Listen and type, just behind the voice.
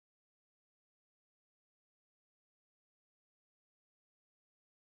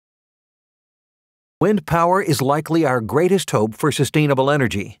Wind power is likely our greatest hope for sustainable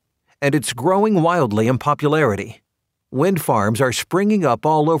energy, and it's growing wildly in popularity. Wind farms are springing up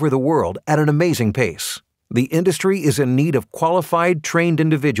all over the world at an amazing pace. The industry is in need of qualified, trained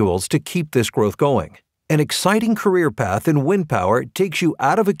individuals to keep this growth going. An exciting career path in wind power takes you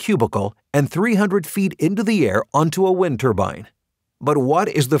out of a cubicle and 300 feet into the air onto a wind turbine. But what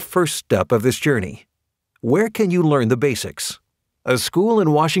is the first step of this journey? Where can you learn the basics? A school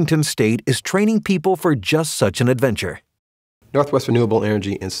in Washington State is training people for just such an adventure. Northwest Renewable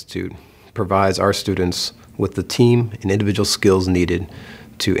Energy Institute provides our students with the team and individual skills needed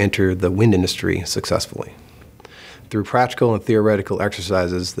to enter the wind industry successfully. Through practical and theoretical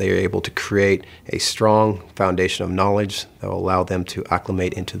exercises, they are able to create a strong foundation of knowledge that will allow them to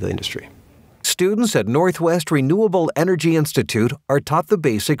acclimate into the industry. Students at Northwest Renewable Energy Institute are taught the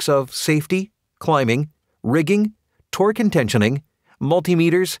basics of safety, climbing, rigging, torque and tensioning,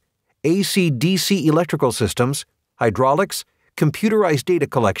 multimeters, AC/DC electrical systems, hydraulics, computerized data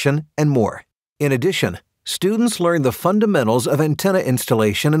collection, and more. In addition, students learn the fundamentals of antenna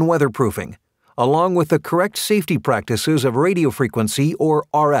installation and weatherproofing, along with the correct safety practices of radio frequency, or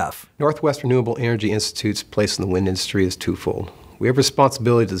RF. Northwest Renewable Energy Institute's place in the wind industry is twofold. We have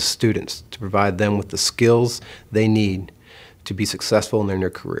responsibility to the students to provide them with the skills they need to be successful in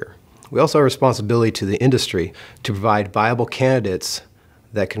their career. We also have responsibility to the industry to provide viable candidates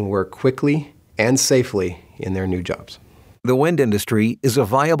that can work quickly and safely in their new jobs. The wind industry is a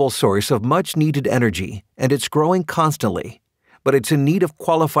viable source of much-needed energy, and it's growing constantly. But it's in need of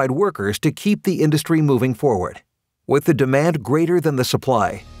qualified workers to keep the industry moving forward. With the demand greater than the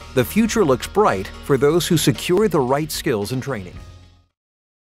supply, the future looks bright for those who secure the right skills and training.